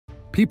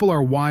People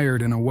are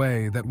wired in a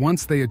way that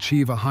once they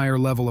achieve a higher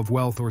level of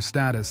wealth or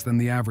status than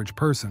the average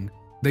person,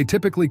 they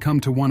typically come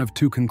to one of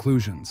two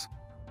conclusions.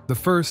 The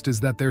first is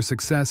that their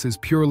success is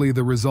purely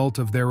the result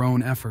of their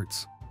own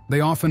efforts.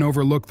 They often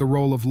overlook the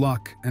role of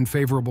luck and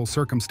favorable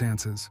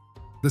circumstances.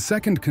 The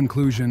second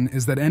conclusion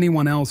is that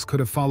anyone else could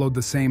have followed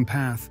the same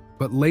path,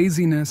 but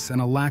laziness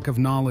and a lack of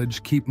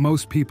knowledge keep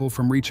most people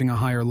from reaching a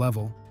higher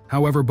level.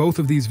 However, both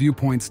of these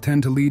viewpoints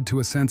tend to lead to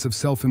a sense of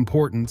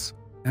self-importance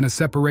and a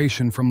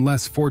separation from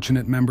less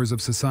fortunate members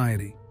of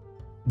society.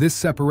 This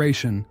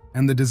separation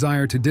and the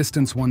desire to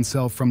distance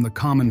oneself from the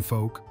common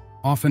folk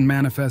often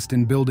manifest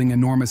in building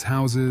enormous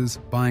houses,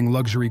 buying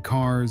luxury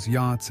cars,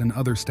 yachts, and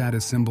other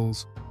status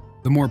symbols.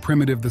 The more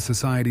primitive the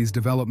society's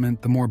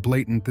development, the more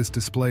blatant this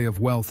display of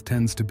wealth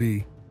tends to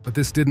be. But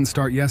this didn't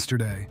start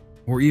yesterday,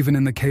 or even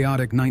in the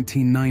chaotic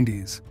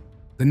 1990s.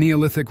 The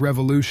Neolithic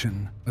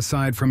Revolution,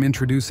 aside from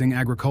introducing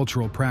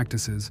agricultural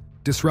practices,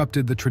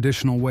 disrupted the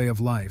traditional way of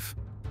life.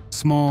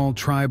 Small,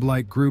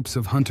 tribe-like groups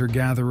of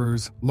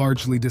hunter-gatherers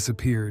largely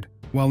disappeared,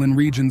 while in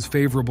regions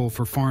favorable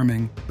for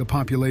farming, the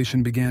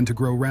population began to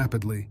grow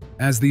rapidly.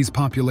 As these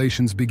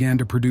populations began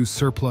to produce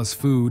surplus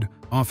food,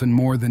 often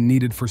more than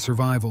needed for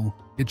survival,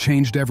 it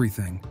changed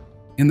everything.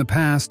 In the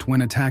past,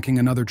 when attacking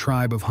another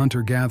tribe of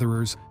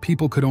hunter-gatherers,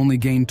 people could only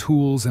gain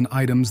tools and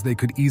items they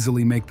could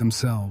easily make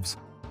themselves.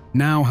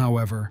 Now,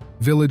 however,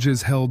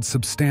 villages held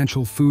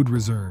substantial food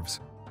reserves.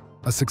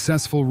 A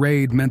successful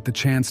raid meant the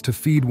chance to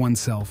feed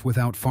oneself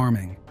without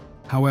farming.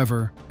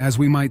 However, as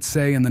we might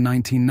say in the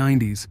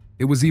 1990s,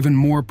 it was even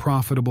more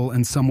profitable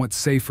and somewhat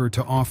safer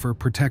to offer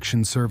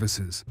protection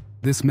services.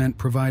 This meant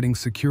providing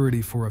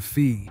security for a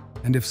fee,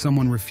 and if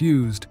someone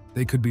refused,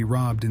 they could be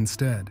robbed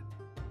instead.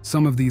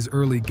 Some of these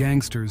early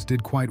gangsters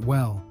did quite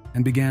well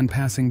and began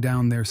passing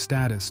down their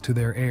status to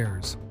their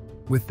heirs.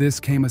 With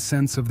this came a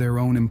sense of their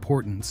own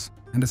importance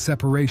and a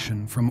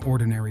separation from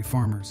ordinary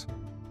farmers.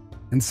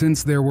 And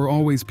since there were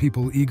always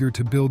people eager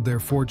to build their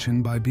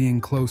fortune by being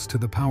close to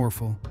the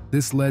powerful,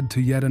 this led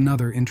to yet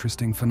another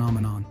interesting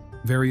phenomenon.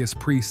 Various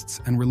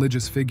priests and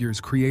religious figures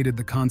created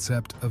the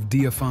concept of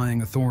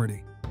deifying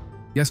authority.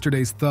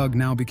 Yesterday's thug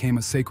now became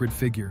a sacred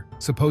figure,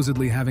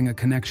 supposedly having a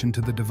connection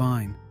to the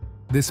divine.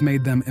 This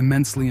made them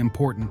immensely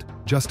important,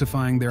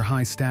 justifying their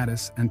high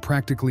status and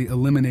practically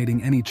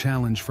eliminating any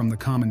challenge from the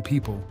common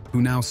people,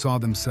 who now saw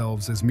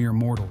themselves as mere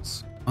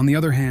mortals. On the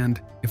other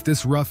hand, if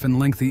this rough and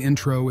lengthy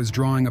intro is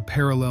drawing a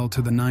parallel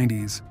to the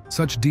 90s,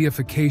 such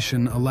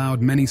deification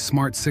allowed many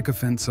smart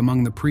sycophants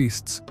among the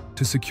priests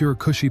to secure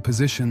cushy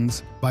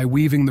positions by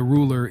weaving the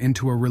ruler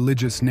into a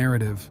religious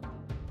narrative.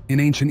 In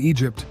ancient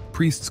Egypt,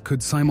 priests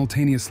could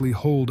simultaneously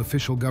hold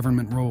official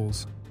government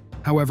roles.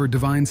 However,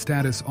 divine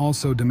status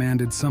also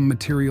demanded some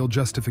material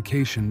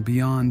justification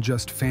beyond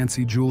just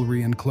fancy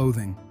jewelry and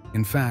clothing.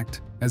 In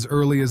fact, as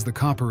early as the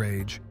Copper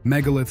Age,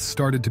 megaliths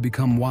started to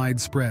become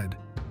widespread.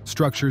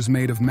 Structures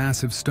made of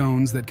massive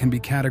stones that can be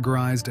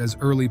categorized as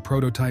early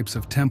prototypes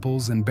of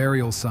temples and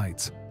burial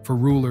sites for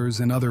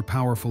rulers and other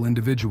powerful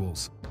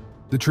individuals.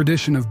 The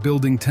tradition of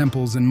building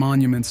temples and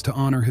monuments to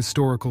honor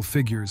historical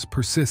figures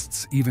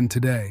persists even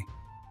today.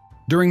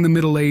 During the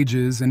Middle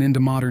Ages and into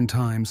modern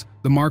times,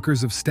 the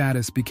markers of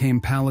status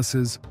became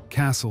palaces,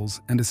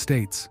 castles, and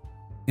estates.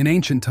 In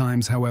ancient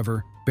times,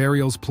 however,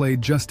 burials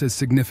played just as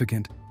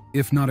significant,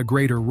 if not a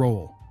greater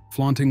role.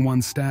 Flaunting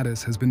one's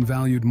status has been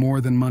valued more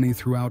than money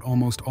throughout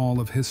almost all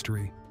of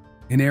history.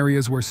 In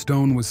areas where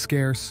stone was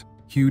scarce,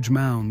 huge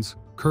mounds,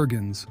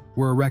 kurgans,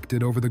 were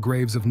erected over the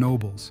graves of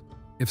nobles.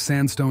 If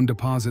sandstone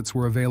deposits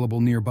were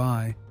available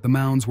nearby, the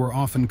mounds were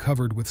often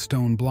covered with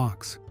stone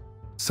blocks.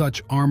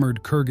 Such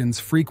armored kurgans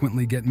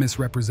frequently get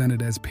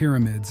misrepresented as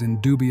pyramids in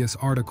dubious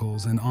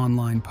articles and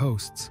online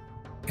posts.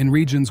 In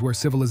regions where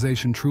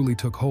civilization truly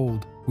took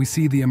hold, we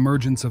see the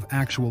emergence of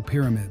actual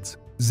pyramids,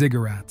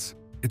 ziggurats.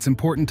 It's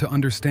important to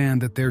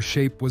understand that their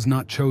shape was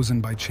not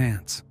chosen by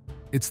chance.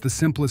 It's the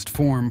simplest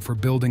form for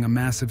building a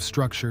massive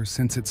structure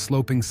since its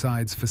sloping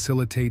sides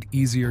facilitate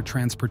easier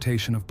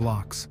transportation of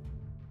blocks.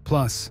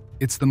 Plus,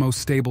 it's the most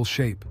stable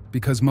shape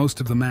because most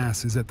of the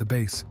mass is at the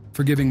base,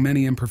 forgiving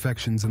many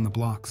imperfections in the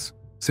blocks.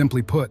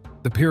 Simply put,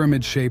 the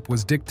pyramid shape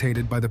was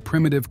dictated by the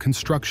primitive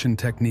construction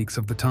techniques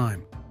of the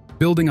time.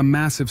 Building a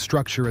massive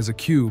structure as a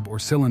cube or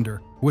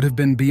cylinder would have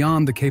been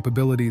beyond the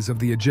capabilities of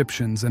the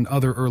Egyptians and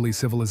other early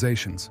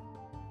civilizations.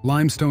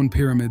 Limestone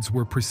pyramids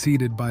were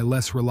preceded by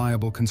less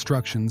reliable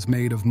constructions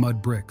made of mud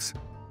bricks.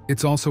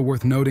 It's also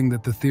worth noting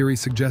that the theory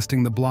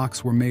suggesting the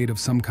blocks were made of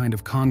some kind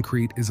of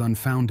concrete is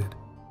unfounded.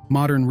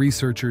 Modern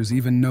researchers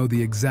even know the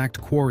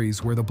exact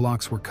quarries where the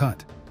blocks were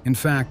cut. In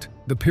fact,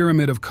 the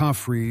Pyramid of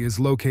Khafre is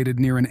located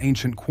near an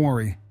ancient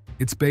quarry.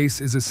 Its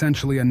base is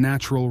essentially a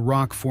natural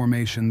rock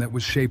formation that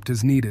was shaped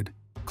as needed.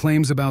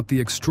 Claims about the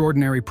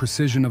extraordinary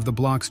precision of the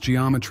block's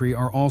geometry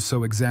are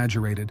also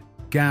exaggerated.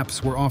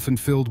 Gaps were often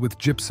filled with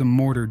gypsum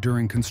mortar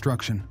during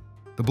construction.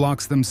 The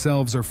blocks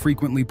themselves are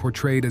frequently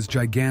portrayed as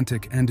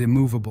gigantic and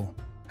immovable.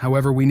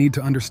 However, we need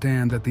to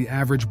understand that the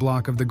average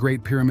block of the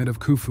Great Pyramid of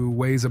Khufu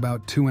weighs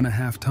about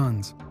 2.5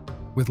 tons.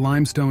 With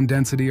limestone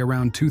density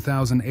around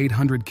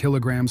 2,800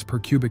 kilograms per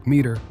cubic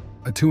meter,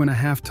 a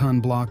 2.5-ton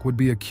block would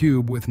be a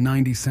cube with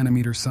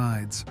 90-centimeter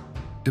sides.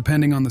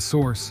 Depending on the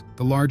source,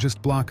 the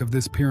largest block of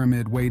this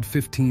pyramid weighed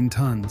 15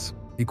 tons,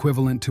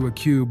 equivalent to a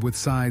cube with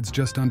sides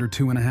just under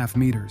 2.5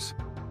 meters.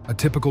 A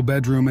typical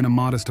bedroom in a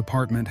modest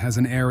apartment has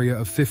an area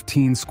of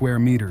 15 square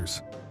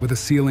meters. With a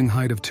ceiling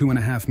height of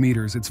 2.5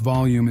 meters, its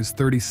volume is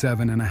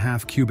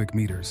 37.5 cubic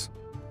meters.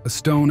 A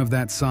stone of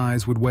that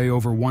size would weigh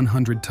over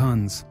 100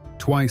 tons,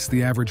 twice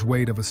the average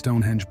weight of a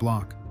Stonehenge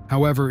block.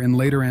 However, in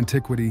later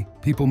antiquity,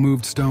 people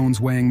moved stones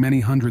weighing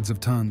many hundreds of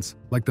tons,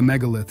 like the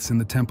megaliths in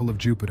the Temple of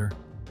Jupiter.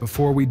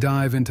 Before we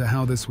dive into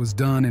how this was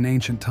done in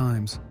ancient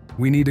times,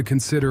 we need to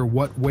consider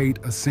what weight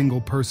a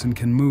single person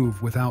can move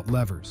without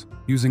levers,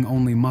 using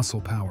only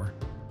muscle power.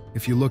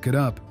 If you look it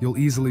up, you'll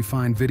easily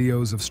find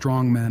videos of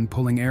strong men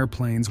pulling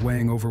airplanes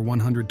weighing over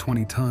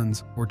 120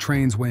 tons or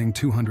trains weighing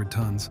 200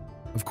 tons.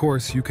 Of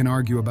course, you can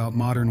argue about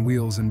modern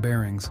wheels and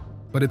bearings,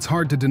 but it's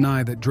hard to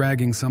deny that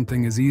dragging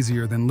something is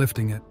easier than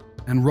lifting it,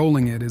 and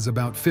rolling it is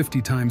about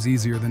 50 times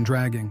easier than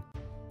dragging.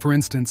 For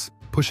instance,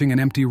 pushing an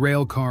empty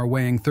rail car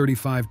weighing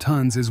 35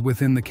 tons is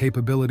within the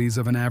capabilities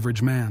of an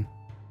average man.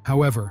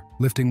 However,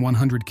 lifting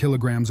 100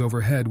 kilograms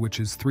overhead, which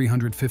is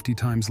 350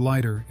 times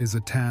lighter, is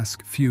a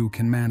task few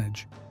can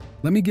manage.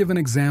 Let me give an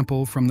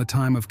example from the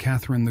time of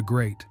Catherine the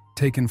Great,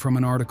 taken from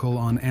an article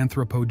on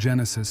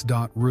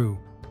anthropogenesis.ru.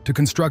 To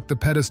construct the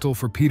pedestal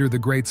for Peter the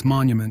Great's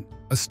monument,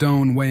 a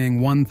stone weighing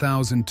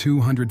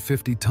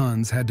 1,250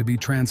 tons had to be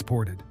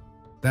transported.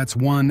 That's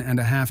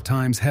 1.5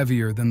 times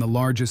heavier than the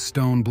largest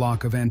stone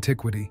block of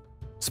antiquity.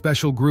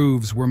 Special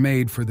grooves were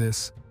made for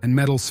this, and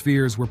metal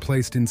spheres were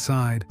placed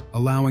inside,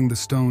 allowing the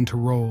stone to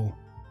roll.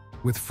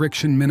 With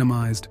friction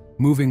minimized,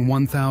 moving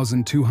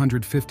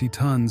 1,250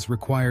 tons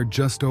required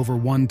just over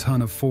 1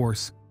 ton of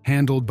force,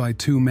 handled by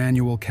 2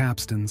 manual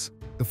capstans.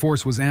 The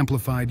force was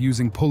amplified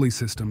using pulley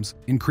systems,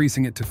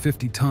 increasing it to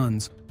 50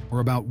 tons, or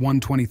about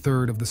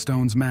 1/23 of the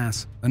stone's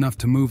mass, enough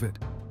to move it.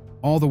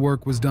 All the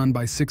work was done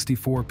by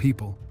 64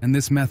 people, and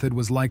this method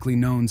was likely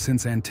known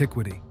since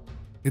antiquity.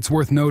 It's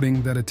worth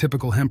noting that a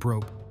typical hemp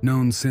rope,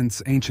 known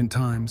since ancient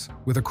times,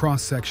 with a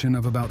cross-section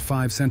of about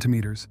 5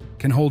 centimeters,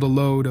 can hold a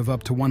load of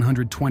up to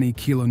 120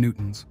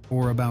 kilonewtons,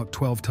 or about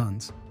 12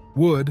 tons.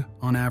 Wood,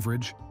 on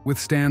average,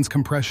 withstands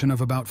compression of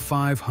about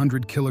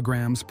 500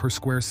 kilograms per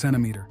square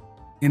centimeter.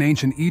 In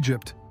ancient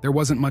Egypt, there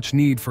wasn't much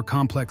need for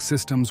complex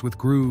systems with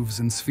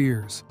grooves and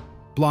spheres.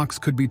 Blocks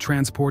could be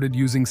transported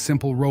using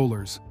simple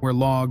rollers, where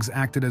logs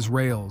acted as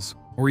rails,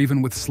 or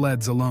even with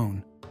sleds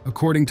alone.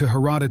 According to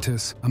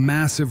Herodotus, a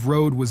massive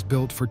road was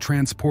built for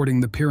transporting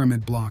the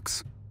pyramid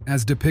blocks.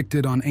 As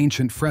depicted on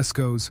ancient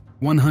frescoes,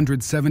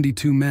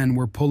 172 men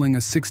were pulling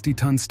a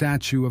 60-ton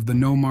statue of the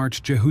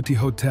nomarch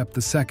Jehutihotep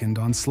II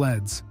on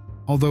sleds.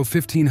 Although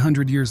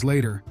 1,500 years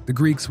later, the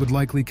Greeks would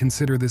likely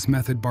consider this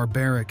method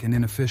barbaric and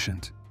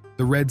inefficient.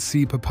 The Red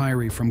Sea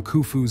papyri from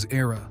Khufu's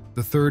era,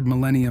 the 3rd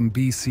millennium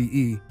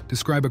BCE,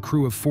 describe a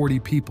crew of 40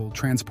 people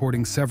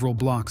transporting several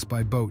blocks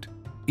by boat.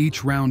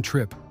 Each round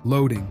trip,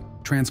 loading,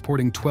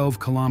 transporting 12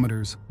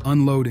 kilometers,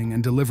 unloading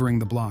and delivering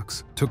the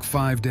blocks, took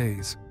 5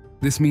 days.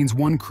 This means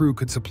one crew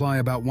could supply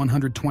about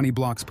 120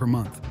 blocks per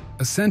month.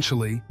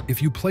 Essentially,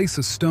 if you place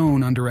a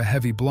stone under a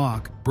heavy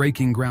block,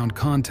 breaking ground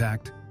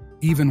contact,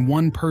 even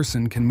one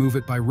person can move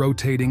it by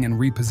rotating and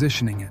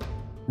repositioning it.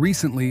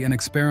 Recently, an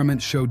experiment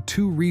showed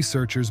 2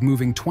 researchers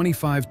moving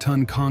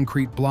 25-ton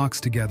concrete blocks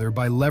together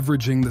by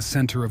leveraging the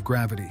center of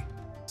gravity.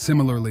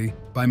 Similarly,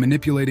 by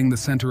manipulating the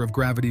center of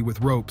gravity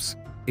with ropes,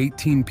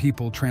 18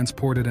 people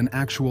transported an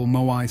actual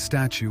Moai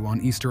statue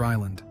on Easter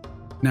Island.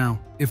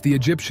 Now, if the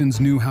Egyptians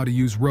knew how to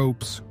use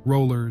ropes,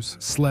 rollers,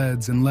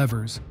 sleds, and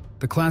levers,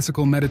 the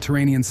classical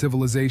Mediterranean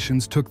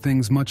civilizations took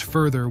things much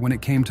further when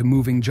it came to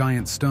moving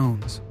giant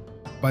stones.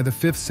 By the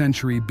 5th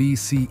century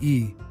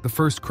BCE, the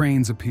first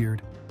cranes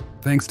appeared.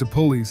 Thanks to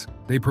pulleys,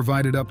 they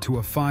provided up to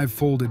a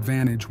 5-fold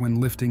advantage when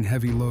lifting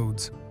heavy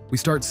loads. We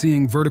start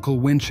seeing vertical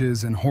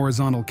winches and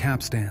horizontal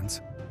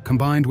capstans.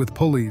 Combined with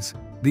pulleys,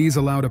 these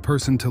allowed a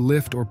person to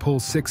lift or pull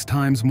 6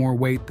 times more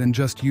weight than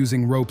just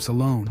using ropes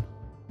alone.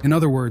 In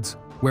other words,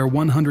 where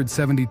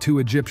 172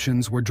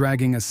 Egyptians were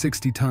dragging a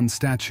 60-ton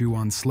statue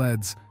on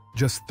sleds,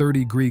 just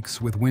 30 Greeks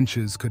with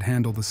winches could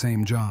handle the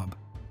same job.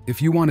 If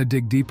you want to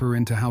dig deeper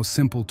into how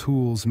simple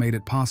tools made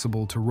it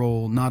possible to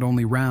roll not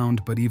only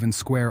round but even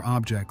square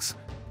objects,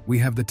 we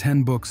have the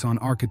 10 books on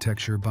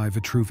architecture by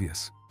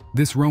Vitruvius.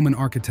 This Roman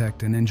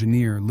architect and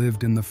engineer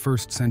lived in the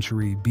 1st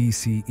century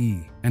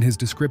BCE, and his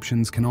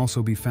descriptions can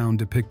also be found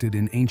depicted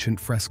in ancient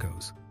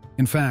frescoes.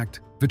 In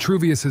fact,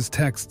 Vitruvius's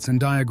texts and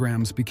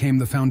diagrams became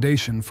the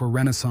foundation for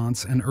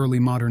Renaissance and early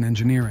modern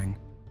engineering.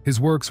 His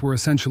works were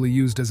essentially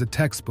used as a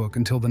textbook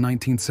until the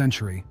 19th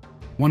century.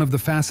 One of the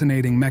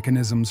fascinating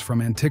mechanisms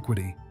from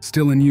antiquity,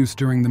 still in use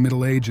during the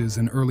Middle Ages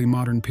and early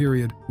modern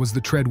period, was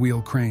the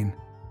treadwheel crane.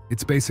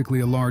 It's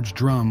basically a large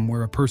drum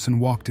where a person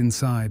walked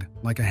inside,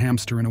 like a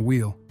hamster in a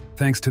wheel.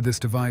 Thanks to this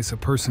device, a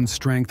person's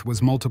strength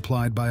was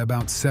multiplied by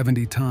about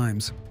 70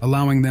 times,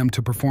 allowing them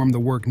to perform the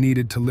work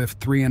needed to lift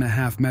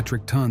 3.5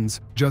 metric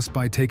tons just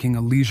by taking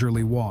a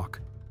leisurely walk.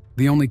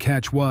 The only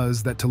catch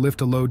was that to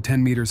lift a load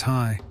 10 meters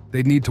high,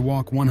 they'd need to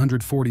walk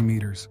 140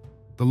 meters.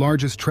 The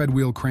largest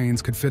treadwheel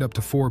cranes could fit up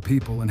to 4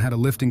 people and had a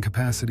lifting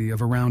capacity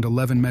of around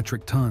 11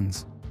 metric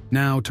tons.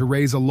 Now, to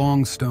raise a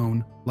long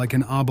stone, like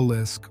an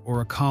obelisk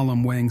or a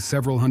column weighing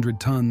several hundred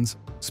tons,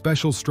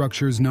 special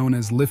structures known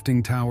as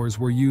lifting towers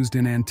were used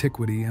in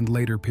antiquity and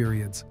later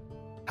periods.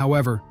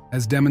 However,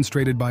 as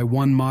demonstrated by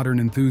one modern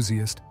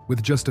enthusiast,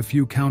 with just a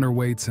few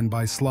counterweights and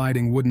by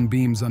sliding wooden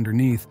beams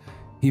underneath,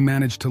 he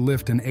managed to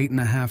lift an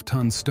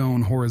 8.5-ton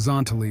stone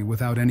horizontally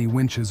without any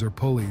winches or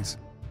pulleys.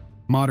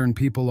 Modern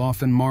people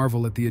often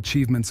marvel at the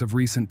achievements of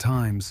recent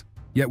times,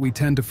 yet we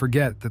tend to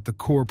forget that the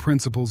core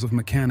principles of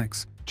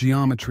mechanics,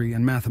 geometry,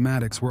 and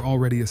mathematics were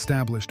already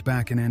established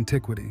back in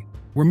antiquity.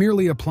 We're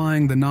merely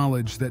applying the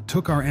knowledge that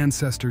took our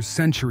ancestors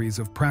centuries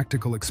of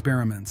practical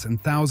experiments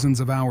and thousands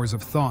of hours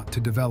of thought to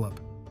develop.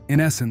 In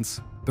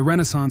essence, the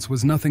Renaissance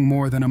was nothing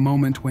more than a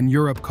moment when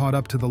Europe caught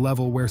up to the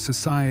level where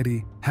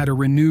society had a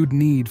renewed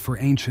need for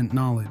ancient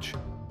knowledge.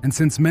 And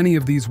since many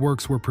of these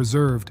works were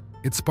preserved,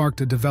 it sparked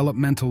a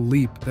developmental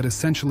leap that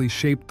essentially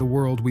shaped the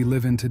world we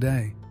live in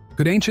today.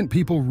 Could ancient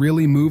people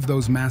really move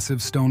those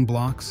massive stone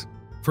blocks?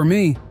 For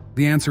me,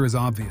 the answer is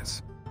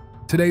obvious.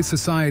 Today's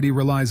society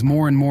relies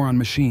more and more on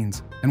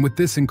machines, and with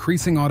this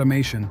increasing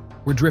automation,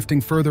 we're drifting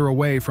further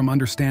away from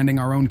understanding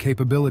our own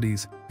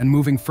capabilities and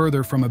moving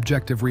further from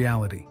objective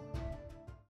reality.